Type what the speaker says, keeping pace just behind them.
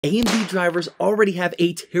AMD drivers already have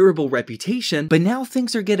a terrible reputation, but now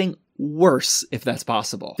things are getting worse, if that's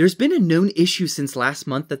possible. There's been a known issue since last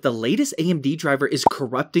month that the latest AMD driver is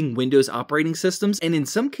corrupting Windows operating systems, and in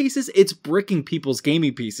some cases, it's bricking people's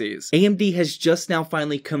gaming PCs. AMD has just now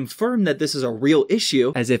finally confirmed that this is a real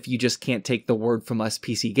issue, as if you just can't take the word from us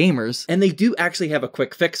PC gamers, and they do actually have a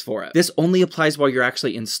quick fix for it. This only applies while you're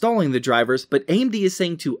actually installing the drivers, but AMD is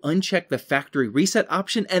saying to uncheck the factory reset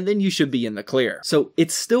option, and then you should be in the clear. So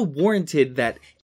it's still warranted that